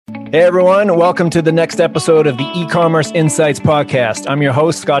Hey everyone, welcome to the next episode of the E-commerce Insights Podcast. I'm your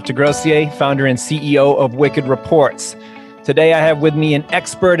host, Scott DeGrossier, founder and CEO of Wicked Reports. Today I have with me an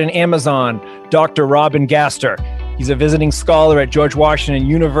expert in Amazon, Dr. Robin Gaster. He's a visiting scholar at George Washington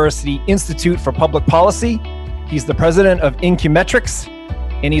University Institute for Public Policy. He's the president of Incumetrics,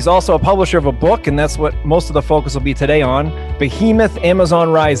 and he's also a publisher of a book, and that's what most of the focus will be today on, Behemoth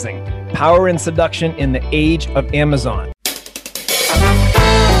Amazon Rising, Power and Seduction in the Age of Amazon.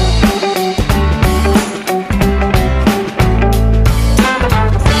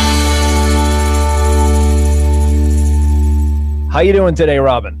 How you doing today,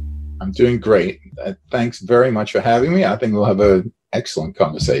 Robin? I'm doing great. Thanks very much for having me. I think we'll have an excellent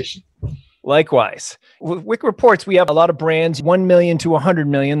conversation. Likewise. With Wicked Reports, we have a lot of brands, 1 million to 100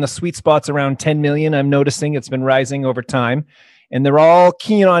 million. The sweet spot's around 10 million. I'm noticing it's been rising over time. And they're all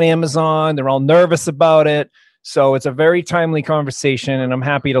keen on Amazon. They're all nervous about it. So it's a very timely conversation, and I'm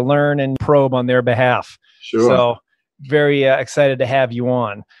happy to learn and probe on their behalf. Sure. So very excited to have you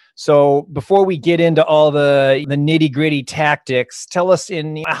on. So before we get into all the nitty-gritty tactics, tell us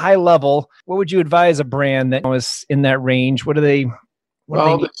in a high level, what would you advise a brand that was in that range? What do they need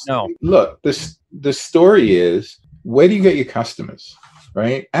to know? Look, the story is, where do you get your customers,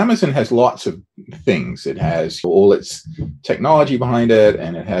 right? Amazon has lots of things. It has all its technology behind it,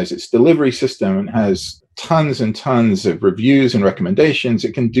 and it has its delivery system, and it has tons and tons of reviews and recommendations.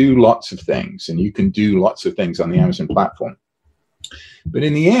 It can do lots of things, and you can do lots of things on the Amazon platform. But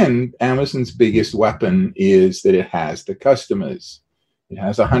in the end, Amazon's biggest weapon is that it has the customers. It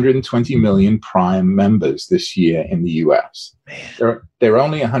has 120 million Prime members this year in the US. There are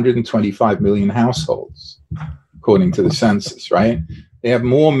only 125 million households, according to the census, right? They have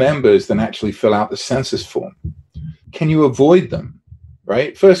more members than actually fill out the census form. Can you avoid them,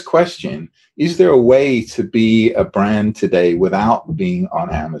 right? First question, is there a way to be a brand today without being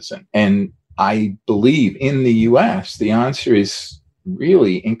on Amazon? And I believe in the US, the answer is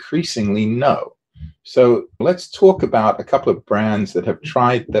really increasingly no. So let's talk about a couple of brands that are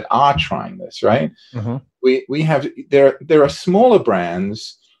trying this, right? Mm-hmm. We have there are smaller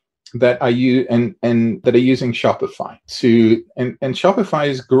brands that are using Shopify and Shopify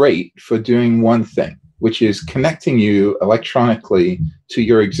is great for doing one thing, which is connecting you electronically to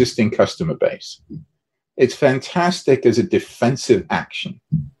your existing customer base. It's fantastic as a defensive action.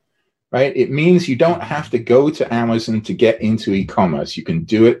 Right? It means you don't have to go to Amazon to get into e-commerce. You can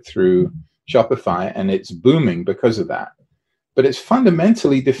do it through Shopify, and it's booming because of that. But it's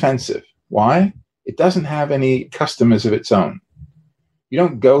fundamentally defensive. Why? It doesn't have any customers of its own. You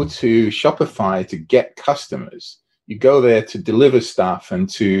don't go to Shopify to get customers. You go there to deliver stuff and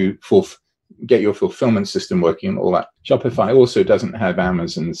to get your fulfillment system working and all that. Shopify also doesn't have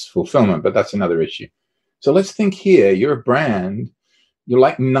Amazon's fulfillment, but that's another issue. So let's think here. You're a brand. You're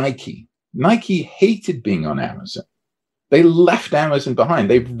like Nike. Nike hated being on Amazon. They left Amazon behind.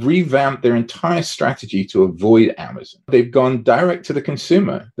 They've revamped their entire strategy to avoid Amazon. They've gone direct to the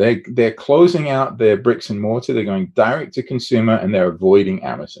consumer. They're closing out their bricks and mortar. They're going direct to consumer, and they're avoiding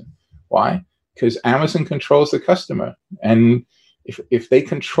Amazon. Why? Because Amazon controls the customer. And if they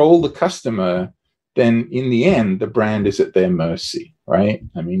control the customer, then in the end, the brand is at their mercy, right?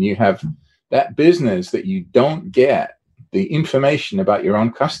 I mean, you have that business that you don't get the information about your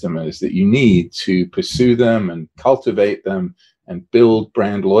own customers that you need to pursue them and cultivate them and build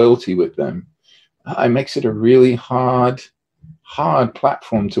brand loyalty with them. It makes it a really hard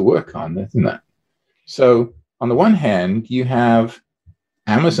platform to work on, isn't it? So on the one hand, you have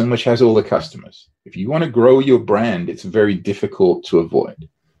Amazon, which has all the customers. If you want to grow your brand, it's very difficult to avoid.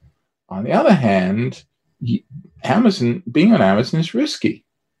 On the other hand, being on Amazon is risky.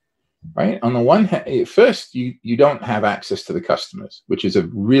 Right? On the one hand, first, you don't have access to the customers, which is a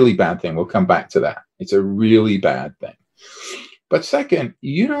really bad thing. We'll come back to that. It's a really bad thing. But second,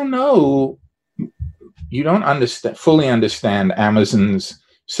 you don't fully understand Amazon's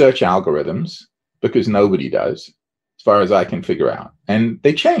search algorithms, because nobody does, as far as I can figure out. And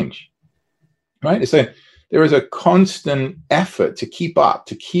they change, right? There is a constant effort to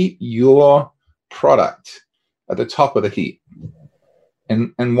keep your product at the top of the heap.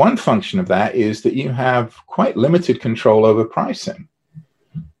 And one function of that is that you have quite limited control over pricing,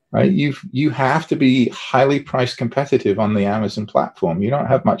 right? You have to be highly price competitive on the Amazon platform. You don't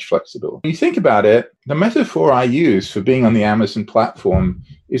have much flexibility. When you think about it, the metaphor I use for being on the Amazon platform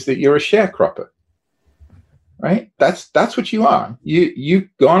is that you're a sharecropper, right? That's what you are. You've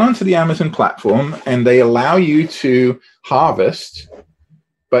gone onto the Amazon platform, and they allow you to harvest,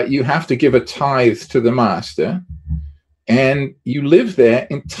 but you have to give a tithe to the master. And you live there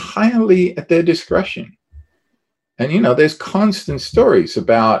entirely at their discretion. And, there's constant stories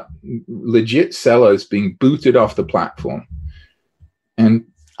about legit sellers being booted off the platform. And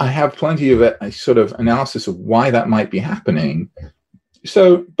I have plenty of a sort of analysis of why that might be happening.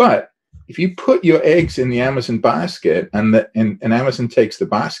 So, but if you put your eggs in the Amazon basket and Amazon takes the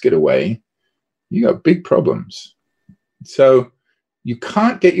basket away, you got big problems. So you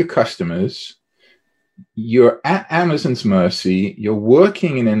can't get your customers. You're at Amazon's mercy. You're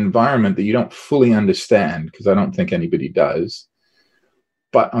working in an environment that you don't fully understand, because I don't think anybody does.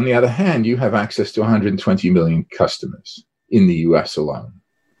 But on the other hand, you have access to 120 million customers in the US alone.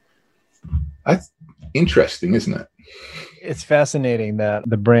 That's interesting, isn't it? It's fascinating that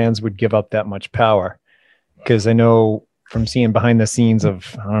the brands would give up that much power, because I know from seeing behind the scenes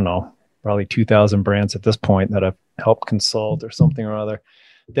of, I don't know, probably 2,000 brands at this point that I've helped consult or something or other.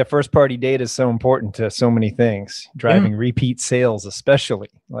 Their first party data is so important to so many things, driving repeat sales, especially.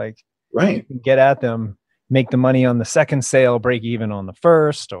 Like, right, you can get at them, make the money on the second sale, break even on the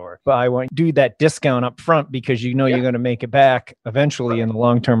first, or buy one, do that discount up front because you're going to make it back eventually in the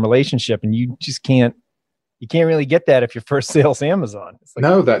long-term relationship. And you just can't really get that if your first sale's Amazon. It's like,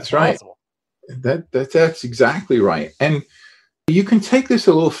 no, that's impossible. Right. That's exactly right. And you can take this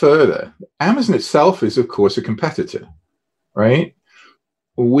a little further. Amazon itself is, of course, a competitor, right?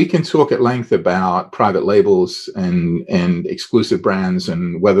 We can talk at length about private labels and exclusive brands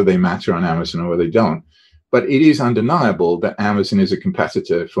and whether they matter on Amazon or whether they don't. But it is undeniable that Amazon is a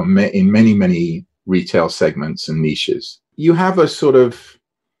competitor in many, many retail segments and niches. You have a sort of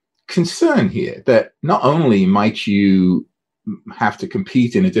concern here that not only might you have to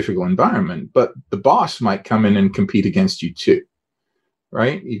compete in a difficult environment, but the boss might come in and compete against you too,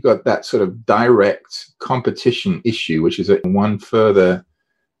 right? You've got that sort of direct competition issue, which is one further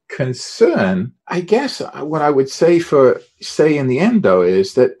concern. I guess what I would say in the end, though,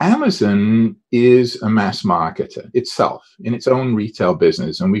 is that Amazon is a mass marketer itself in its own retail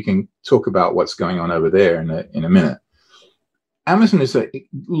business. And we can talk about what's going on over there in a minute. Amazon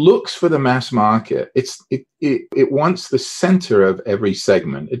looks for the mass market. It wants the center of every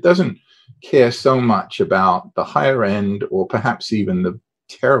segment. It doesn't care so much about the higher end or perhaps even the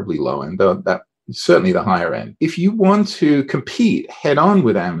terribly low end, though that certainly the higher end. If you want to compete head on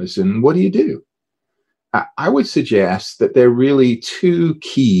with Amazon, what do? I would suggest that there are really two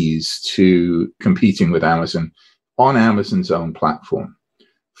keys to competing with Amazon on Amazon's own platform.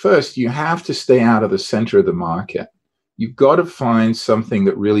 First, you have to stay out of the center of the market. You've got to find something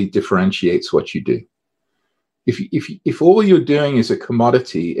that really differentiates what you do. If all you're doing is a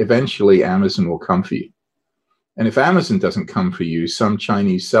commodity, eventually Amazon will come for you. And if Amazon doesn't come for you, some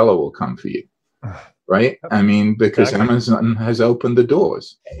Chinese seller will come for you. Right? I mean, because exactly. Amazon has opened the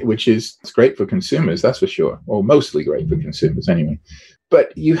doors, which is great for consumers, that's for sure. Or mostly great for consumers anyway.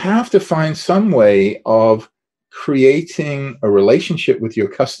 But you have to find some way of creating a relationship with your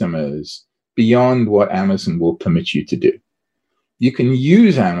customers beyond what Amazon will permit you to do. You can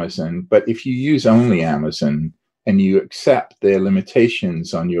use Amazon, but if you use only Amazon and you accept their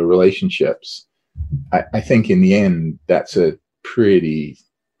limitations on your relationships, I think in the end, that's a pretty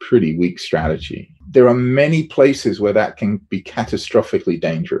weak strategy. There are many places where that can be catastrophically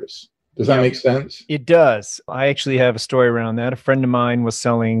dangerous. Does that make sense? It does. I actually have a story around that. A friend of mine was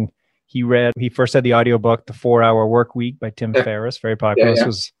selling, he first had the audiobook, The 4-Hour Work Week by Tim Ferriss, very popular. This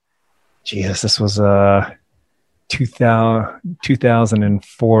was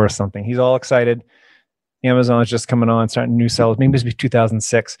 2004 or something. He's all excited. Amazon's just coming on, starting new sales. Maybe this was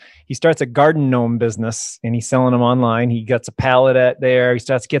 2006. He starts a garden gnome business and he's selling them online. He gets a pallet there. He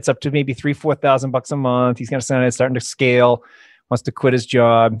gets up to maybe $3,000-$4,000 a month. He's going to send it, starting to scale, wants to quit his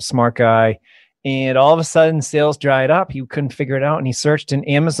job, smart guy. And all of a sudden sales dried up. He couldn't figure it out. And he searched and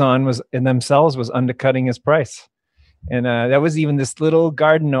Amazon was undercutting his price. And that was even this little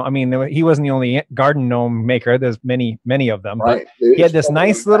garden gnome. I mean, he wasn't the only garden gnome maker. There's many, many of them. Right. But he had this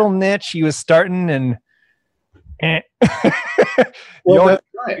nice little niche. He was starting and the only thing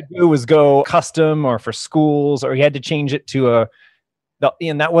he could do was go custom or for schools, or he had to change it to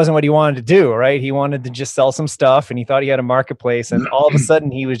and that wasn't what he wanted to do, right? He wanted to just sell some stuff and he thought he had a marketplace, and all of a sudden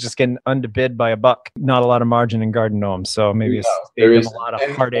he was just getting underbid by $1. Not a lot of margin in garden gnomes. So maybe there is a lot of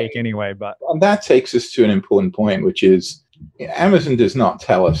heartache anyway. But that takes us to an important point, which is Amazon does not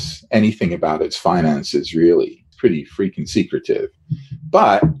tell us anything about its finances, really. It's pretty freaking secretive.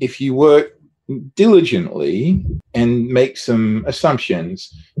 But if you work diligently and make some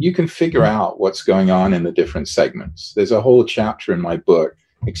assumptions, you can figure out what's going on in the different segments. There's a whole chapter in my book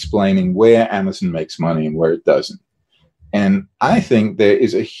explaining where Amazon makes money and where it doesn't. And I think there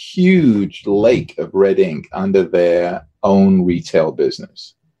is a huge lake of red ink under their own retail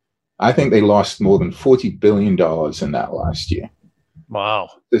business. I think they lost more than $40 billion in that last year. Wow.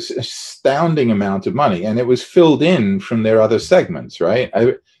 This astounding amount of money. And it was filled in from their other segments, right?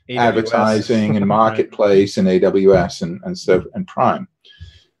 Advertising and marketplace and AWS and Prime.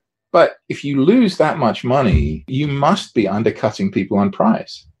 But if you lose that much money, you must be undercutting people on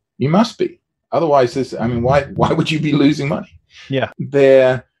price. You must be. Otherwise, why would you be losing money? Yeah.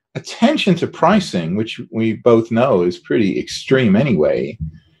 Their attention to pricing, which we both know is pretty extreme anyway,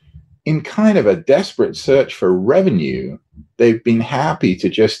 in kind of a desperate search for revenue, they've been happy to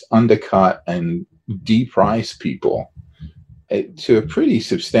just undercut and deprice people to a pretty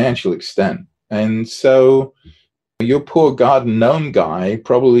substantial extent. And so your poor garden gnome guy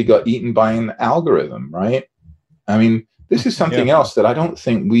probably got eaten by an algorithm, right? I mean, this is something else that I don't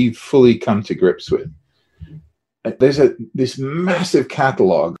think we've fully come to grips with. There's this massive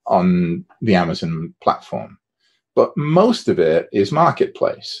catalog on the Amazon platform, but most of it is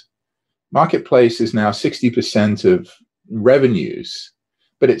marketplace. Marketplace is now 60% of revenues,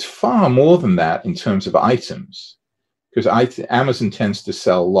 but it's far more than that in terms of items, because Amazon tends to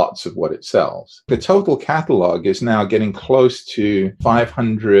sell lots of what it sells. The total catalog is now getting close to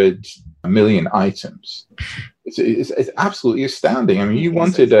 500 million items. It's absolutely astounding. I mean, you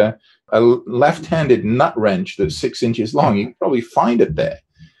wanted a left-handed nut wrench that's 6 inches long, you can probably find it there.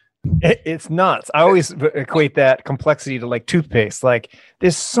 It's nuts. I always equate that complexity to like toothpaste. Like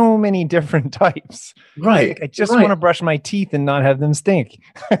there's so many different types. Right. Like, I just want to brush my teeth and not have them stink.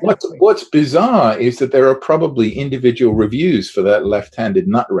 What's bizarre is that there are probably individual reviews for that left-handed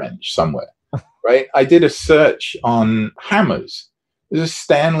nut wrench somewhere. Right. I did a search on hammers. There's a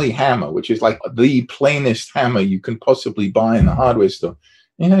Stanley hammer, which is like the plainest hammer you can possibly buy in the hardware store.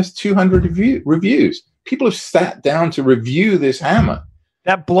 It has 200 reviews. People have sat down to review this hammer.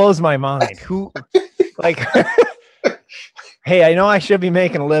 That blows my mind. Who, like, hey, I know I should be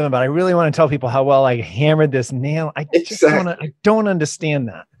making a living, but I really want to tell people how well I hammered this nail. I don't understand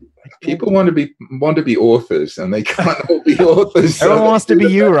that. People want to be authors, and they can't all be authors. Everyone wants to be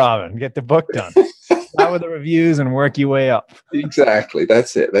you, Robin. Get the book done. Start with the reviews and work your way up. Exactly.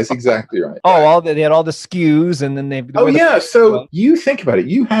 That's it. That's exactly right. Oh, they had all the SKUs, and then they. Oh yeah. So you think about it.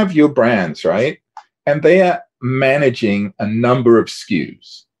 You have your brands, right? And they are managing a number of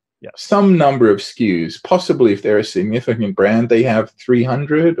SKUs. Yeah. Some number of SKUs. Possibly, if they're a significant brand, they have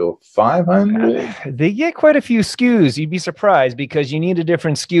 300 or 500. They get quite a few SKUs. You'd be surprised because you need a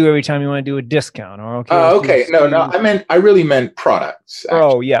different SKU every time you want to do a discount. Or okay. No. I really meant products. Actually.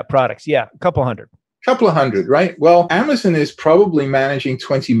 Oh yeah, products. Yeah, a couple hundred. Couple of hundred, right? Well, Amazon is probably managing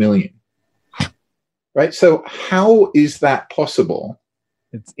 20 million. Right. So how is that possible?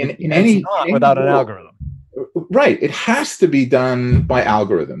 It's not without an algorithm. Right. It has to be done by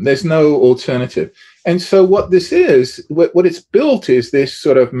algorithm. There's no alternative. And so what this is, what it's built is this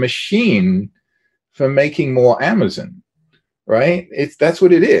sort of machine for making more Amazon, right? That's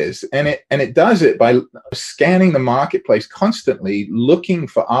what it is. And it does it by scanning the marketplace constantly, looking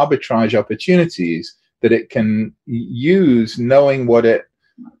for arbitrage opportunities that it can use, knowing what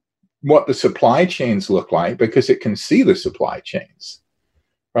the supply chains look like, because it can see the supply chains.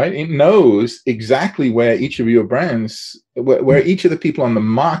 Right, it knows exactly where each of your brands, where each of the people on the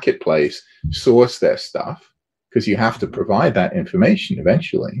marketplace source their stuff, because you have to provide that information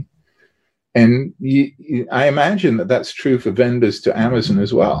eventually. And I imagine that that's true for vendors to Amazon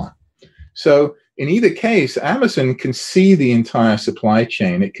as well. So in either case, Amazon can see the entire supply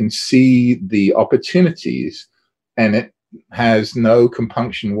chain. It can see the opportunities, and it has no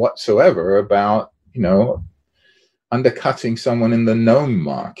compunction whatsoever about, undercutting someone in the gnome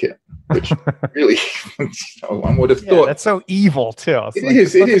market, which really, one would have thought. That's so evil too. It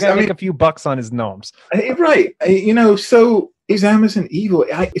is. I make a few bucks on his gnomes. Right. So is Amazon evil?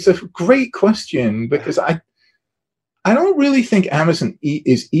 It's a great question, because I don't really think Amazon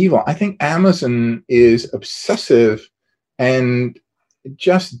is evil. I think Amazon is obsessive and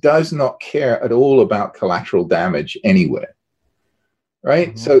just does not care at all about collateral damage anywhere. Right.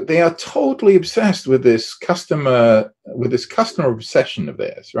 Mm-hmm. So they are totally obsessed with this customer obsession of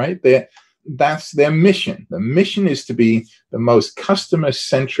theirs. Right. That's their mission. The mission is to be the most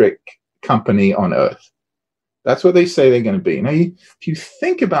customer-centric company on earth. That's what they say they're going to be. Now, if you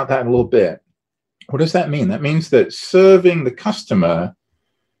think about that a little bit, what does that mean? That means that serving the customer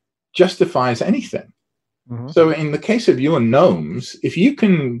justifies anything. Mm-hmm. So in the case of your gnomes, if you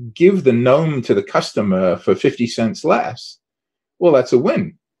can give the gnome to the customer for 50 cents less, well, that's a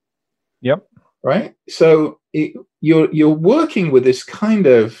win. Yep. Right. So you're working with this kind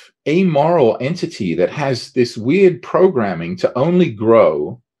of amoral entity that has this weird programming to only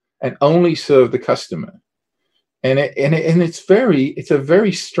grow and only serve the customer. And it's a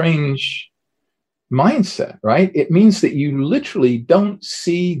very strange mindset, right? It means that you literally don't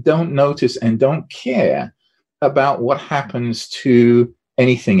see, don't notice, and don't care about what happens to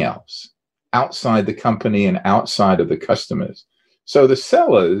anything else outside the company and outside of the customers. So the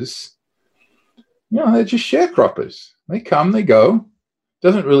sellers, they're just sharecroppers. They come, they go.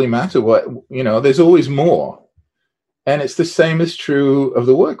 Doesn't really matter what, there's always more. And it's the same is true of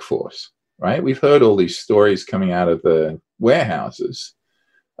the workforce, right? We've heard all these stories coming out of the warehouses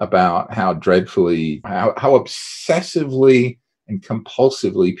about how dreadfully, how obsessively and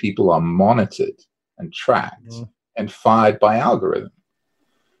compulsively people are monitored and tracked and fired by algorithm.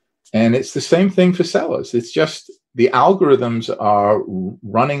 And it's the same thing for sellers. It's just the algorithms are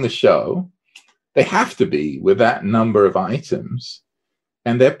running the show. They have to be with that number of items.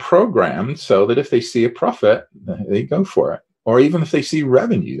 And they're programmed so that if they see a profit, they go for it. Or even if they see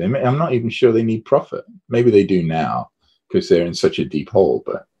revenue, I'm not even sure they need profit. Maybe they do now because they're in such a deep hole,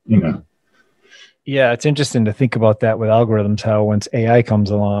 but Yeah, it's interesting to think about that with algorithms, how once AI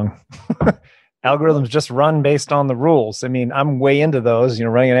comes along, algorithms just run based on the rules. I mean, I'm way into those,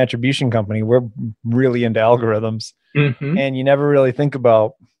 running an attribution company, we're really into algorithms. Mm-hmm. And you never really think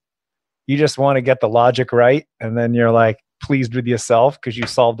about, you just want to get the logic right. And then you're like pleased with yourself because you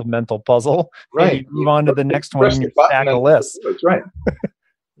solved a mental puzzle. Right. And you move on to the next one and you stack a list. That's right.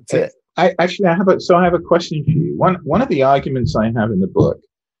 That's it. I have a question for you. One of the arguments I have in the book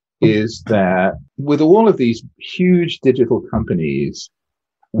is that with all of these huge digital companies,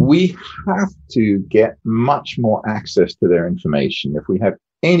 we have to get much more access to their information if we have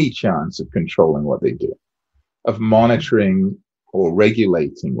any chance of controlling what they do, of monitoring or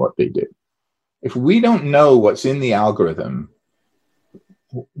regulating what they do. If we don't know what's in the algorithm,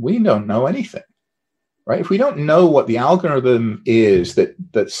 we don't know anything, right? If we don't know what the algorithm is that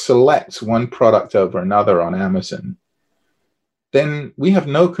selects one product over another on Amazon, then we have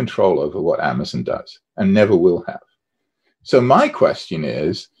no control over what Amazon does and never will have. So my question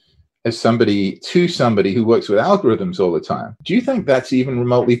is, as somebody who works with algorithms all the time, do you think that's even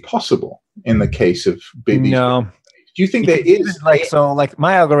remotely possible in the case of big? No. Do you think there is my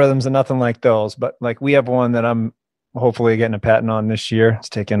algorithms are nothing like those, but like we have one that I'm hopefully getting a patent on this year. It's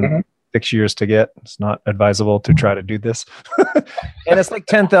taken 6 years to get. It's not advisable to try to do this. And it's like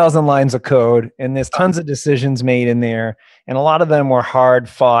 10,000 lines of code and there's tons of decisions made in there. And a lot of them were hard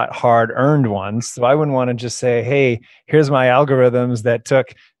fought, hard earned ones. So I wouldn't want to just say, hey, here's my algorithms that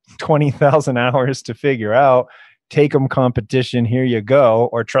took 20,000 hours to figure out. Take them competition. Here you go.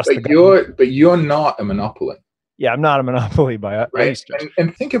 Or trust the government. But you're not a monopoly. Yeah, I'm not a monopoly by right.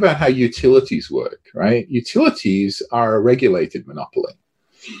 And think about how utilities work, right? Utilities are a regulated monopoly.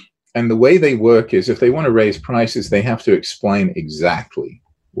 And the way they work is if they want to raise prices, they have to explain exactly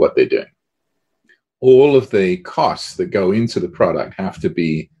what they're doing. All of the costs that go into the product have to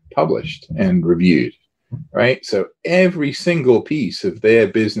be published and reviewed, right? So every single piece of their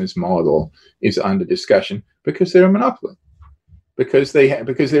business model is under discussion because they're a monopoly. Because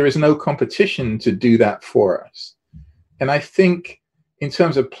there is no competition to do that for us. And I think in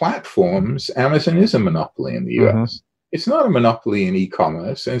terms of platforms, Amazon is a monopoly in the US. It's not a monopoly in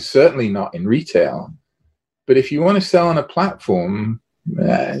e-commerce and certainly not in retail. But if you want to sell on a platform,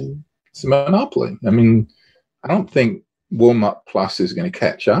 it's a monopoly. I mean, I don't think Walmart Plus is going to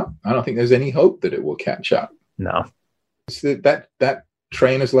catch up. I don't think there's any hope that it will catch up. No. It's that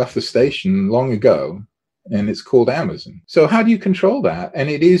train has left the station long ago. And it's called Amazon. So how do you control that?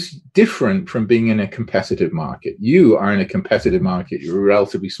 And it is different from being in a competitive market. You are in a competitive market. You're a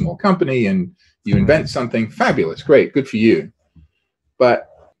relatively small company and you invent something fabulous. Great. Good for you. But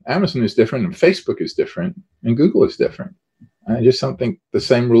Amazon is different and Facebook is different and Google is different. I just don't think the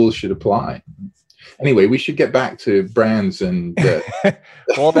same rules should apply. Anyway, we should get back to brands and...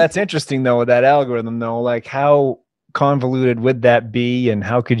 Well, that's interesting, though, with that algorithm, though. Like, how convoluted would that be? And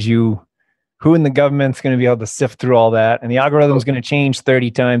how could you... Who in the government's going to be able to sift through all that? And the algorithm is going to change 30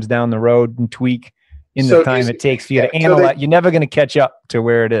 times down the road and tweak in the time it takes for you to analyze. You're never going to catch up to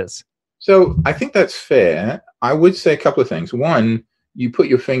where it is. So I think that's fair. I would say a couple of things. One, you put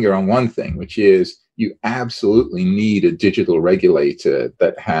your finger on one thing, which is you absolutely need a digital regulator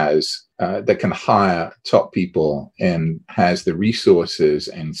that has that can hire top people and has the resources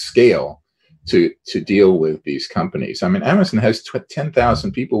and scale to deal with these companies. I mean, Amazon has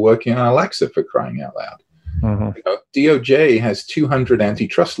 10,000 people working on Alexa, for crying out loud. DOJ has 200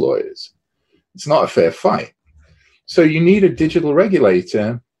 antitrust lawyers. It's not a fair fight. So you need a digital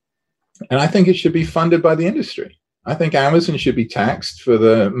regulator, and I think it should be funded by the industry. I think Amazon should be taxed for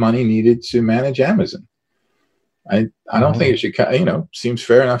the money needed to manage Amazon. I don't think it should, seems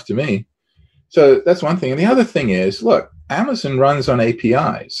fair enough to me. So that's one thing. And the other thing is, look, Amazon runs on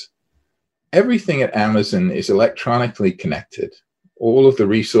APIs. Everything at Amazon is electronically connected. All of the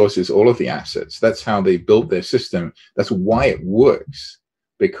resources, all of the assets. That's how they built their system. That's why it works,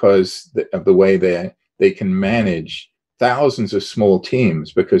 because of the way they can manage thousands of small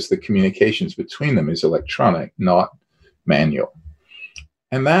teams, because the communications between them is electronic, not manual.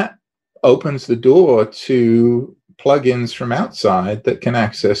 And that opens the door to plugins from outside that can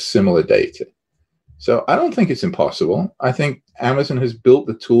access similar data. So I don't think it's impossible. I think Amazon has built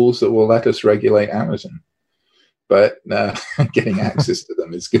the tools that will let us regulate Amazon. But getting access to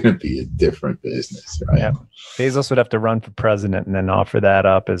them is going to be a different business, right? Yeah. Bezos would have to run for president and then offer that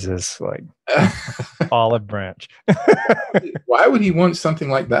up as his like olive branch. Why would he want something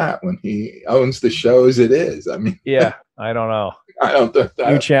like that when he owns the show as it is? I mean, yeah, I don't know. I don't.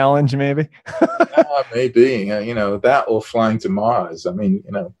 New challenge, maybe. Maybe that or flying to Mars. I mean,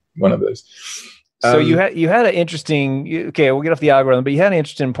 one of those. So you had an interesting, okay, we'll get off the algorithm, but you had an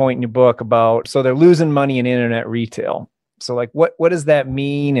interesting point in your book about, so they're losing money in internet retail. So like, what does that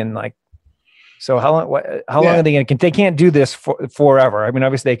mean? And like, so how long are they going to, they can't do this forever. I mean,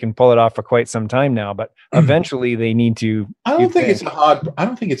 obviously they can pull it off for quite some time now, but eventually they need to. I don't think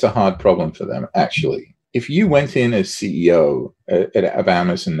it's a hard problem for them, actually. If you went in as CEO of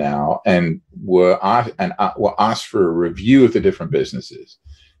Amazon now and were asked for a review of the different businesses,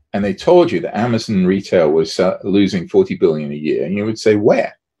 and they told you that Amazon retail was losing $40 billion a year, and you would say,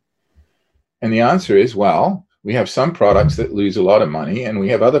 where? And the answer is, well, we have some products that lose a lot of money, and we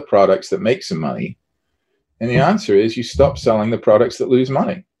have other products that make some money. And the answer is, you stop selling the products that lose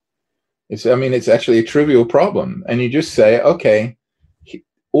money. It's actually a trivial problem. And you just say, okay,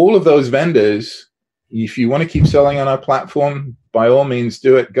 all of those vendors, if you want to keep selling on our platform, by all means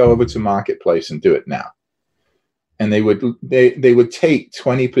do it. Go over to Marketplace and do it now. And they would take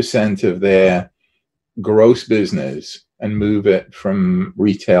 20% of their gross business and move it from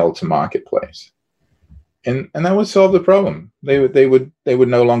retail to Marketplace, and that would solve the problem. They would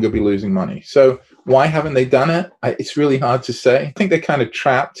no longer be losing money. So why haven't they done it? It's really hard to say. I think they're kind of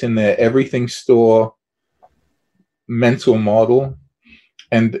trapped in their everything store mental model,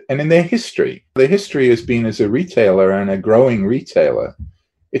 and in their history. Their history has been as a retailer and a growing retailer.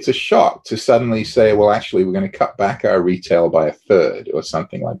 It's a shock to suddenly say, well, actually, we're going to cut back our retail by a third or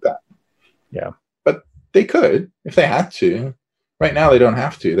something like that. Yeah. But they could if they had to. Right now, they don't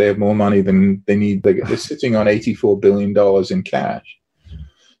have to. They have more money than they need. They're sitting on $84 billion in cash.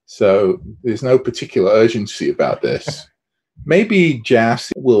 So there's no particular urgency about this. Maybe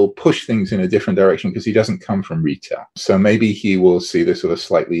Jas will push things in a different direction because he doesn't come from retail. So maybe he will see this with a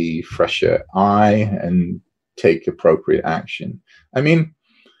slightly fresher eye and take appropriate action. I mean,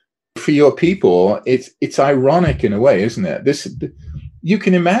 for your people, it's ironic in a way, isn't it? You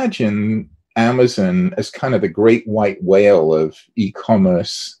can imagine Amazon as kind of the great white whale of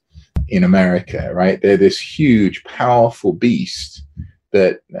e-commerce in America, right? They're this huge, powerful beast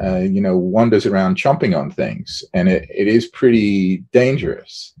that wanders around chomping on things, and it is pretty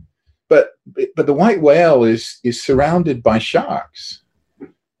dangerous. But the white whale is surrounded by sharks,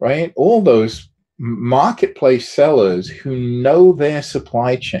 right? All those marketplace sellers who know their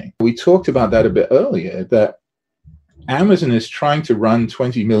supply chain. We talked about that a bit earlier, that Amazon is trying to run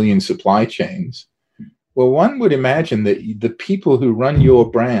 20 million supply chains. Well, one would imagine that the people who run your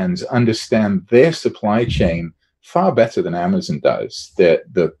brands understand their supply chain far better than Amazon does,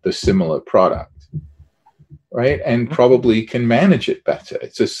 the similar product, right? And probably can manage it better.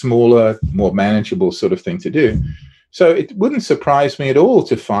 It's a smaller, more manageable sort of thing to do. So it wouldn't surprise me at all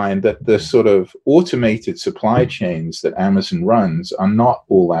to find that the sort of automated supply chains that Amazon runs are not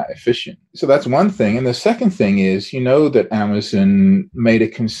all that efficient. So that's one thing. And the second thing is, that Amazon made a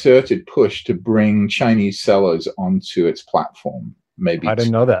concerted push to bring Chinese sellers onto its platform. Maybe I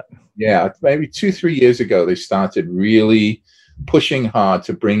didn't know that. Yeah, maybe 2-3 years ago, they started really pushing hard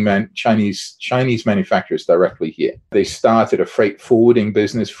to bring Chinese manufacturers directly here. They started a freight forwarding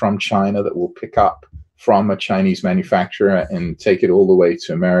business from China that will pick up from a Chinese manufacturer and take it all the way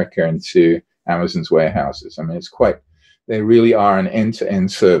to America and to Amazon's warehouses. I mean, they really are an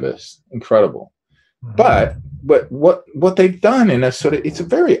end-to-end service. Incredible. Mm-hmm. But what they've done it's a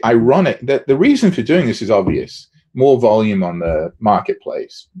very ironic, that the reason for doing this is obvious. More volume on the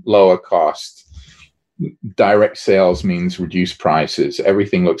marketplace, lower cost, direct sales means reduced prices.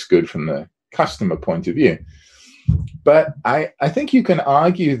 Everything looks good from the customer point of view. But I think you can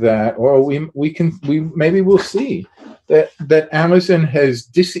argue that, or maybe we'll see that Amazon has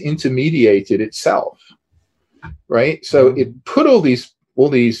disintermediated itself, right? So it put all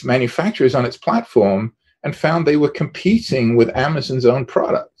these manufacturers on its platform and found they were competing with Amazon's own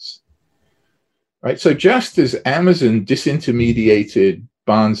products. right? So just as Amazon disintermediated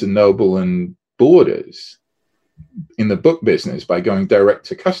Barnes and Noble and Borders in the book business by going direct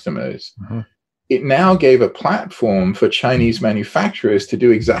to customers, it now gave a platform for Chinese manufacturers to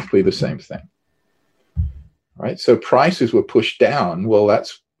do exactly the same thing, right? So prices were pushed down. Well,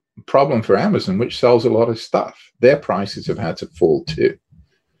 that's a problem for Amazon, which sells a lot of stuff. Their prices have had to fall too.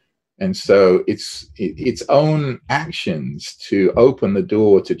 And so its own actions to open the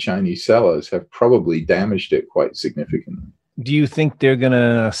door to Chinese sellers have probably damaged it quite significantly. Do you think they're going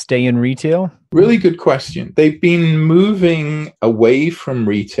to stay in retail? Really good question. They've been moving away from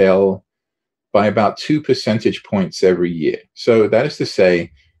retail by about 2 percentage points every year. So that is to say,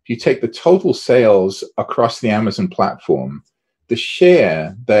 if you take the total sales across the Amazon platform, the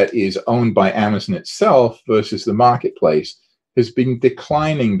share that is owned by Amazon itself versus the marketplace has been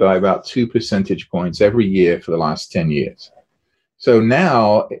declining by about 2 percentage points every year for the last 10 years. So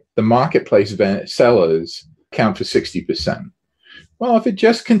now the marketplace sellers account for 60%. Well, if it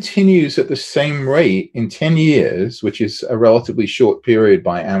just continues at the same rate in 10 years, which is a relatively short period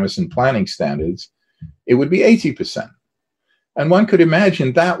by Amazon planning standards, it would be 80%. And one could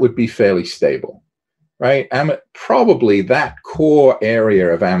imagine that would be fairly stable, right? Probably that core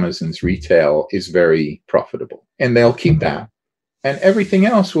area of Amazon's retail is very profitable, and they'll keep that. And everything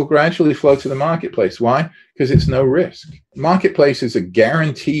else will gradually flow to the marketplace. Why? Because it's no risk. Marketplace is a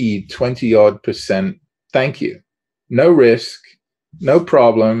guaranteed 20-odd% thank you. No risk, no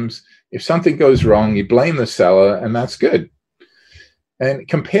problems. If something goes wrong, you blame the seller, and that's good. And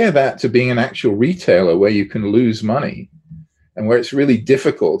compare that to being an actual retailer where you can lose money and where it's really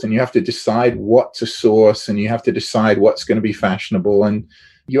difficult, and you have to decide what to source, and you have to decide what's going to be fashionable, and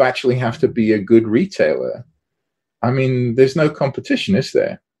you actually have to be a good retailer. I mean, there's no competition, is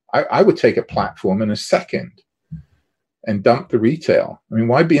there? I would take a platform in a second and dump the retail. I mean,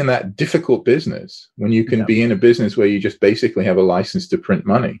 why be in that difficult business when you can be in a business where you just basically have a license to print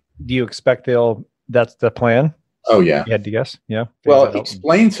money? Do you expect that's the plan? Oh, yeah. You had to guess? Yeah. Well,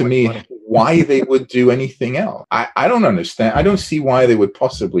 explain to me why they would do anything else. I don't understand. I don't see why they would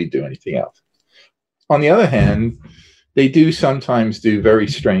possibly do anything else. On the other hand, they do sometimes do very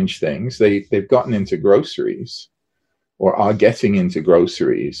strange things. They've gotten into groceries, or are getting into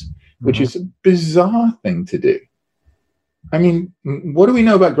groceries, which is a bizarre thing to do. I mean, what do we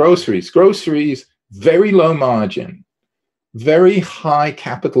know about groceries? Groceries, very low margin, very high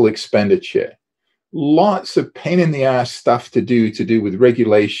capital expenditure, lots of pain in the ass stuff to do with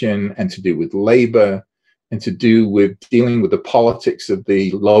regulation and to do with labor and to do with dealing with the politics of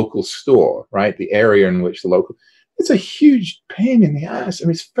the local store, right? The area in which the local, it's a huge pain in the ass. I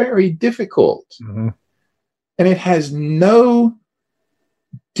mean, it's very difficult. And it has no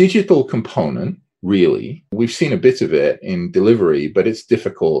digital component, really. We've seen a bit of it in delivery, but it's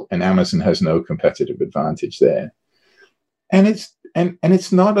difficult, and Amazon has no competitive advantage there. And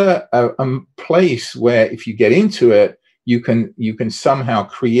it's not a place where if you get into it, you can somehow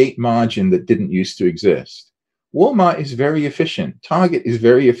create margin that didn't used to exist. Walmart is very efficient. Target is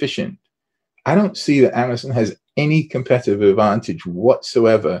very efficient. I don't see that Amazon has any competitive advantage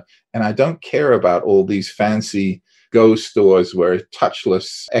whatsoever. And I don't care about all these fancy Go stores where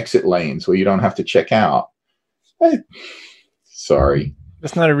touchless exit lanes where you don't have to check out. Sorry.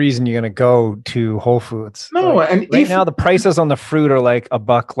 That's not a reason you're going to go to Whole Foods. No, like, and right now the prices on the fruit are like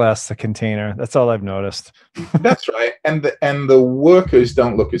 $1 less a container. That's all I've noticed. That's right. And the workers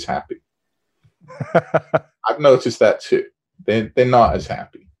don't look as happy. I've noticed that too. They're not as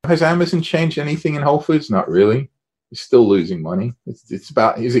happy. Has Amazon changed anything in Whole Foods? Not really. It's still losing money. It's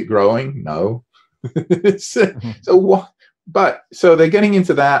about, is it growing? No. So what? But so they're getting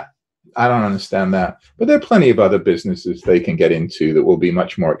into that. I don't understand that. But there are plenty of other businesses they can get into that will be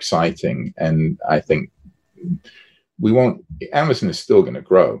much more exciting. And I think Amazon is still going to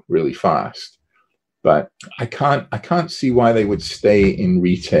grow really fast. But I can't see why they would stay in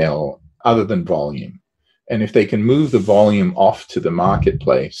retail other than volume. And if they can move the volume off to the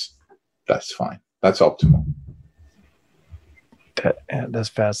marketplace, that's fine. That's optimal. That's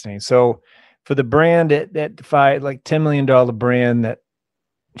fascinating. So for the brand at like $10 million brand, that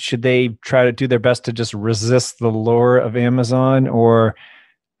should they try to do their best to just resist the lure of Amazon? Or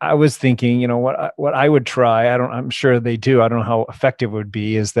I was thinking, what I would try, I'm sure they do, I don't know how effective it would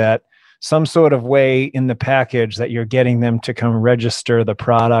be, is that some sort of way in the package that you're getting them to come register the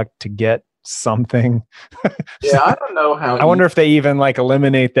product to get something. Yeah, I don't know how. I wonder if they even like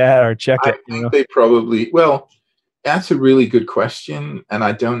eliminate that or check it. I think they probably, well, that's a really good question. And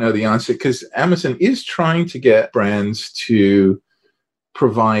I don't know the answer because Amazon is trying to get brands to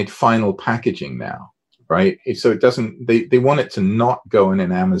provide final packaging now, right? So it doesn't, they want it to not go in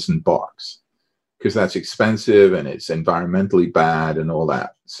an Amazon box. because that's expensive and it's environmentally bad and all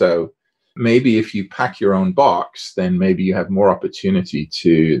that. So maybe if you pack your own box, then maybe you have more opportunity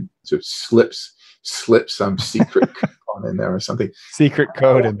to slip some secret coupon in there or something. Secret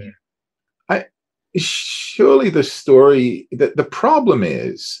code in there. Surely the story, the problem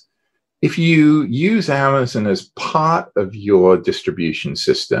is, if you use Amazon as part of your distribution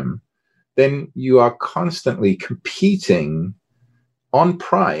system, then you are constantly competing on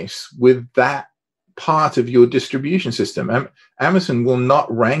price with that part of your distribution system. Amazon will not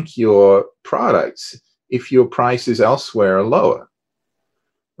rank your products if your prices elsewhere are lower,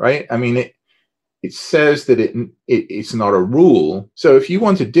 right? I mean, it says that it's not a rule. So if you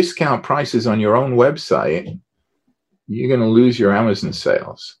want to discount prices on your own website, you're going to lose your Amazon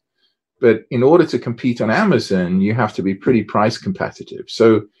sales. But in order to compete on Amazon, you have to be pretty price competitive.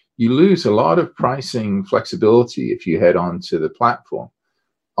 So you lose a lot of pricing flexibility if you head on to the platform.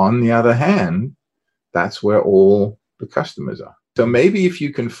 On the other hand, that's where all the customers are. So maybe if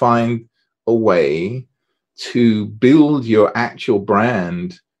you can find a way to build your actual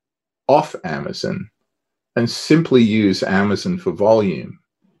brand off Amazon and simply use Amazon for volume,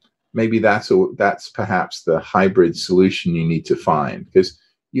 maybe that's perhaps the hybrid solution you need to find, because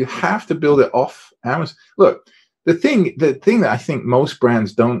you have to build it off Amazon. Look, the thing that I think most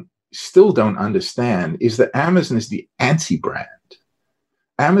brands still don't understand is that Amazon is the anti-brand.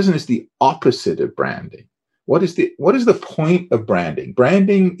 Amazon is the opposite of branding. What is the point of branding?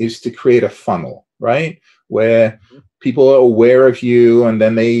 Branding is to create a funnel, right? Where people are aware of you and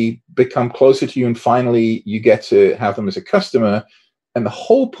then they become closer to you, and finally you get to have them as a customer. And the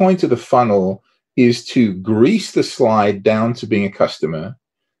whole point of the funnel is to grease the slide down to being a customer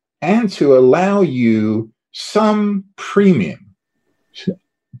and to allow you some premium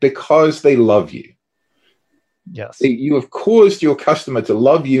because they love you. Yes. You have caused your customer to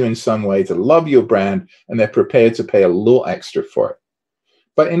love you in some way, to love your brand, and they're prepared to pay a little extra for it.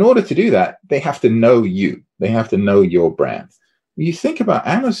 But in order to do that, they have to know you. They have to know your brand. When you think about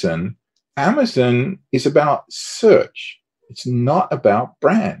Amazon, Amazon is about search. It's not about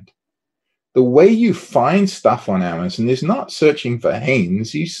brand. The way you find stuff on Amazon is not searching for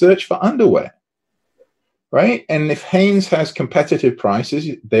Hanes. You search for underwear, right? And if Hanes has competitive prices,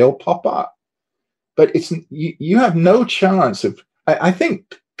 they'll pop up. But you have no chance of. I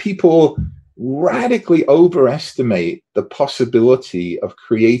think people radically overestimate the possibility of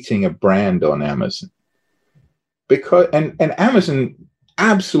creating a brand on Amazon, because and Amazon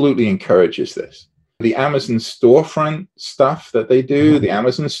absolutely encourages this. The Amazon storefront stuff that they do, the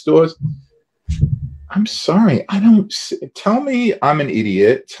Amazon stores. I'm sorry, I don't tell me I'm an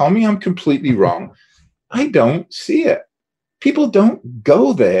idiot. Tell me I'm completely wrong. I don't see it. People don't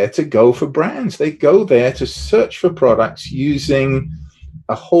go there to go for brands. They go there to search for products using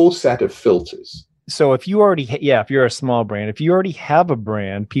a whole set of filters. So if you're a small brand, if you already have a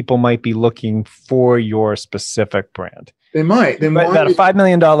brand, people might be looking for your specific brand. They might. But a $5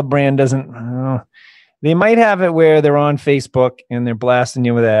 million brand doesn't. They might have it where they're on Facebook and they're blasting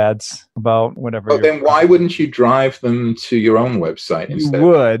you with ads about whatever. Oh, then why wouldn't you drive them to your own website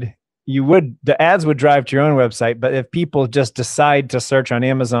instead? You would. The ads would drive to your own website, but if people just decide to search on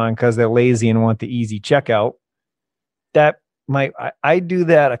Amazon because they're lazy and want the easy checkout, I do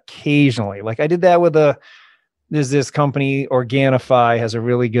that occasionally. Like I did that with there's this company, Organifi, has a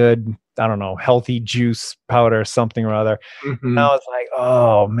really good, I don't know, healthy juice powder, something or other. Mm-hmm. And I was like,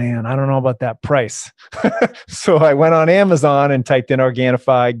 oh man, I don't know about that price. So I went on Amazon and typed in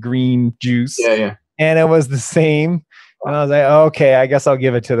Organifi green juice. Yeah. And it was the same. And I was like, okay, I guess I'll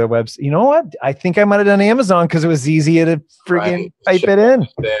give it to the website. You know what? I think I might have done Amazon because it was easier to friggin' type it in.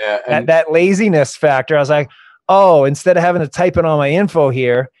 That laziness factor. I was like, oh, instead of having to type in all my info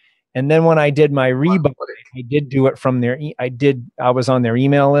here. And then when I did my rebuy, I did do it from their, I was on their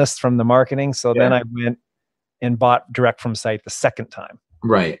email list from the marketing. So then I went and bought direct from site the second time.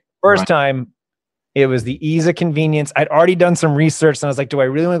 Right. First time, it was the ease of convenience. I'd already done some research and I was like, do I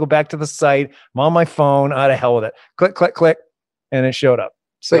really want to go back to the site? I'm on my phone. Out of hell with it. Click, click, click. And it showed up.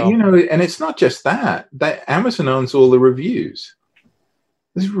 So, but and it's not just that Amazon owns all the reviews.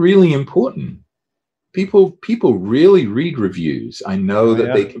 This is really important. People really read reviews. I know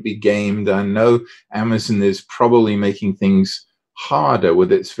that they can be gamed. I know Amazon is probably making things harder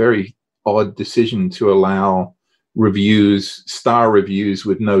with its very odd decision to allow star reviews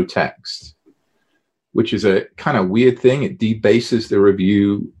with no text, which is a kind of weird thing. It debases the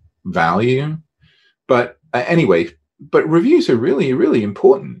review value. But anyway, reviews are really, really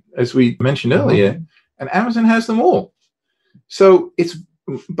important, as we mentioned earlier, and Amazon has them all. So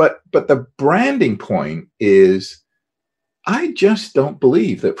but the branding point is I just don't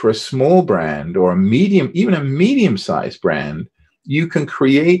believe that for a small brand or a medium, even a medium-sized brand, you can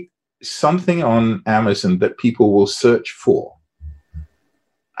create something on Amazon that people will search for.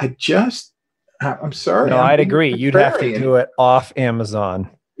 I'm sorry. No, I'm I'd being agree. You'd have to contrarian. do it off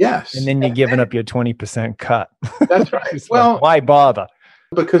Amazon. Yes. And then you're giving up your 20% cut. That's right. Well, why bother?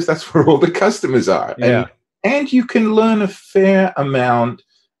 Because that's where all the customers are. Yeah. And you can learn a fair amount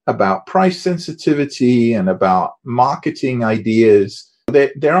about price sensitivity and about marketing ideas.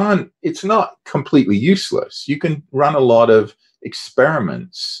 It's not completely useless. You can run a lot of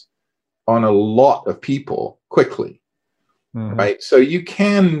experiments on a lot of people quickly, right? So you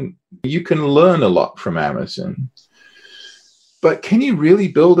can learn a lot from Amazon. But can you really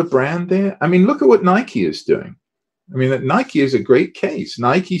build a brand there? I mean, look at what Nike is doing. I mean, Nike is a great case.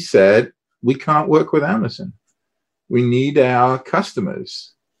 Nike said, we can't work with Amazon. We need our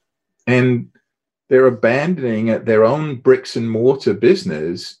customers. And they're abandoning their own bricks and mortar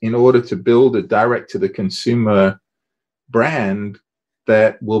business in order to build a direct-to-the-consumer brand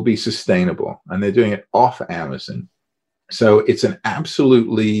that will be sustainable. And they're doing it off Amazon. So it's an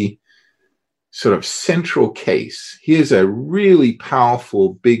absolutely sort of central case. Here's a really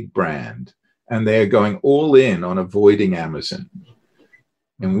powerful big brand, and they're going all in on avoiding Amazon.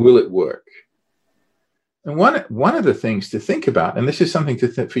 And will it work? And one of the things to think about, and this is something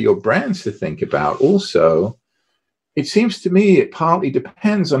for your brands to think about also, it seems to me it partly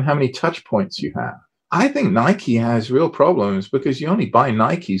depends on how many touch points you have. I think Nike has real problems because you only buy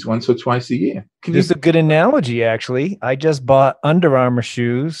Nikes once or twice a year. This is a good analogy, actually. I just bought Under Armour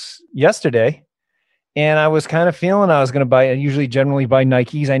shoes yesterday, and I was kind of feeling I was going to buy. I usually generally buy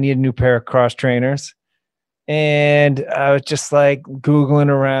Nikes. I need a new pair of cross trainers. And I was just like Googling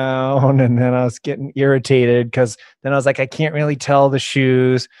around, and then I was getting irritated because then I was like, I can't really tell the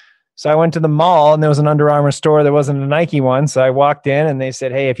shoes. So I went to the mall and there was an Under Armour store. There wasn't a Nike one. So I walked in and they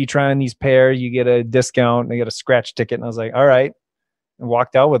said, hey, if you try on these pairs, you get a discount. And they get a scratch ticket. And I was like, all right. And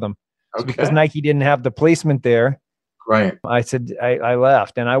walked out with them. Okay. So because Nike didn't have the placement there. Right. I said, I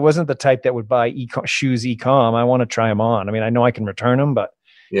left. And I wasn't the type that would buy shoes e-com. I want to try them on. I mean, I know I can return them, but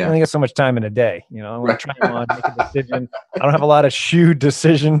I only got so much time in a day. You know, I want to try them on, make a decision. I don't have a lot of shoe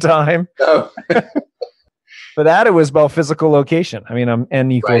decision time. No. For that, it was about physical location. I mean, I'm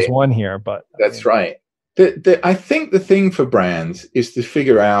N=1 here, but that's right. I think the thing for brands is to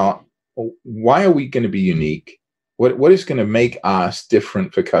figure out, why are we going to be unique? What is going to make us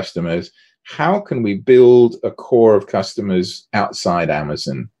different for customers? How can we build a core of customers outside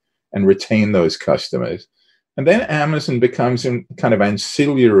Amazon and retain those customers? And then Amazon becomes a kind of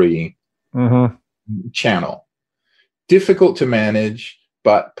ancillary channel. Difficult to manage,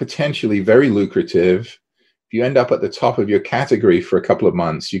 but potentially very lucrative. If you end up at the top of your category for a couple of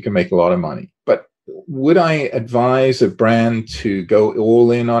months, you can make a lot of money. But would I advise a brand to go all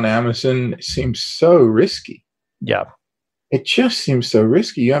in on Amazon? It seems so risky. Yeah. It just seems so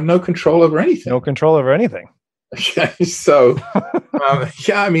risky. You have no control over anything. No control over anything. So,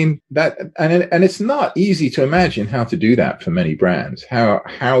 I mean, that, and it's not easy to imagine how to do that for many brands,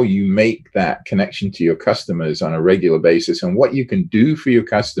 how you make that connection to your customers on a regular basis and what you can do for your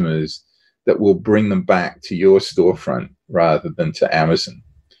customers that will bring them back to your storefront rather than to Amazon.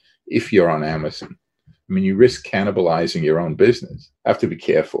 If you're on Amazon, I mean, you risk cannibalizing your own business. Have to be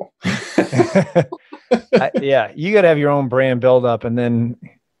careful. Yeah, you got to have your own brand build up, and then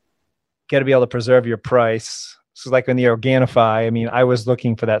got to be able to preserve your price. So like in the Organifi, I mean, I was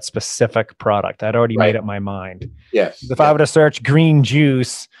looking for that specific product. I'd already made up my mind. Yes. If I were to search green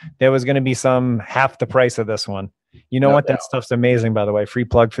juice, there was going to be some half the price of this one. You know what? That stuff's amazing, by the way. Free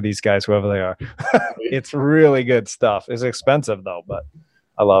plug for these guys, whoever they are. It's really good stuff. It's expensive though, but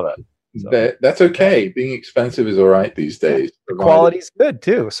I love it. So. That's okay. Being expensive is all right these days. The quality's good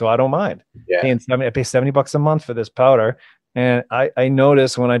too, so I don't mind. Yeah. I pay $70 a month for this powder, and I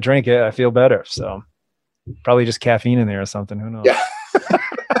notice when I drink it, I feel better. So probably just caffeine in there or something. Who knows? Yeah.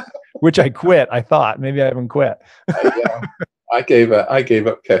 Which I quit. I thought maybe I haven't quit. I gave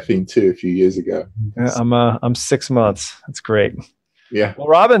up caffeine too a few years ago. Yeah, I'm 6 months. That's great. Yeah. Well,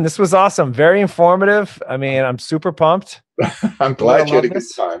 Robin, this was awesome. Very informative. I mean, I'm super pumped. I'm glad you had a good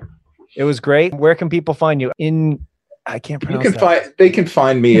time. It was great. Where can people find you? I can't pronounce that. They can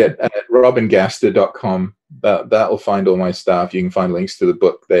find me at robingaster.com. That'll find all my stuff. You can find links to the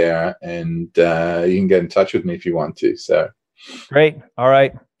book there, and you can get in touch with me if you want to. So great. All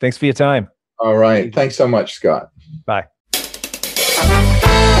right. Thanks for your time. All right. Thanks so much, Scott. Bye.